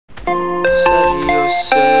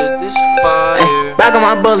says this fire. Back on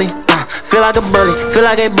my bully, feel like a bully, feel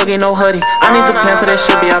like a boogie, no hoodie. I need to plan so that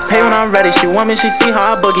shit be. I pay when I'm ready. She want me, she see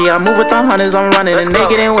how I boogie. I move with the hunters, I'm running, and they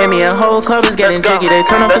get in with me. And whole club is getting jiggy. They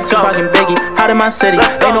turn up to Tupac and Biggie. Out in my city,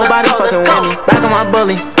 ain't nobody fucking with me. Back on my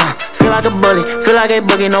bully. Feel like a bully, feel like a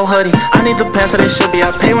boogie, no hoodie. I need the pants so they should be. I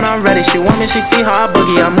pay when I'm ready. She want me, she see how I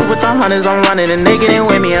boogie. I move with the hunters, I'm running, and they get in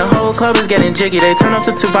with me. And whole club is getting jiggy. They turn up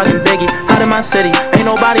to Tupac and Biggie. Out in my city, ain't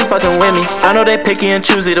nobody fucking with me. I know they picky and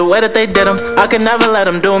choosy, the way that they did them, I could never let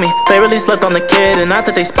them do me. They really slipped on the kid, and not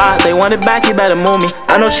that they spot. They want it back, you better move me.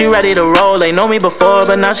 I know she ready to roll, they know me before,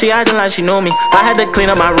 but now she acting like she knew me. I had to clean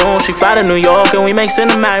up my room, she fly to New York, and we make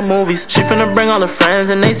cinematic movies. She finna bring all her friends,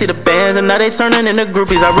 and they see the bands, and now they turning into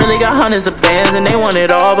groupies. I really got hundreds of bands, and they want it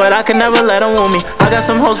all, but I could never let them woo me. I got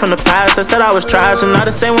some hoes from the past that said I was trash, and now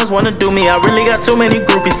the same ones wanna do me. I really got too many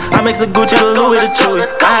groupies. I mix the Gucci, the Louis, the Chewy.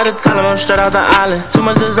 I had to tell them I'm straight out the island. Too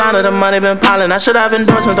much designer, the money been piling. I should have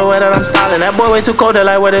endorsement the way that I'm styling. That boy way too cold, they're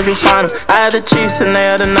like, where did you find him? I had the Chiefs and they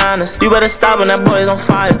had the Niners. You better stop when that boy is on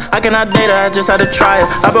fire. I cannot date her, I just had to try her.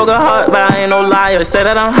 I broke her heart, but I ain't no liar. They say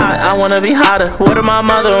that I'm hot, I wanna be hotter. Word of my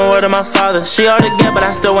mother and word of my father. She hard to get, but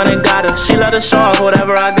I still went and got her. She let her show off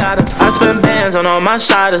whatever I got her. I spend bands on all my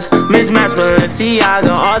shotters. Mismatched Balenciaga,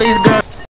 all these girls.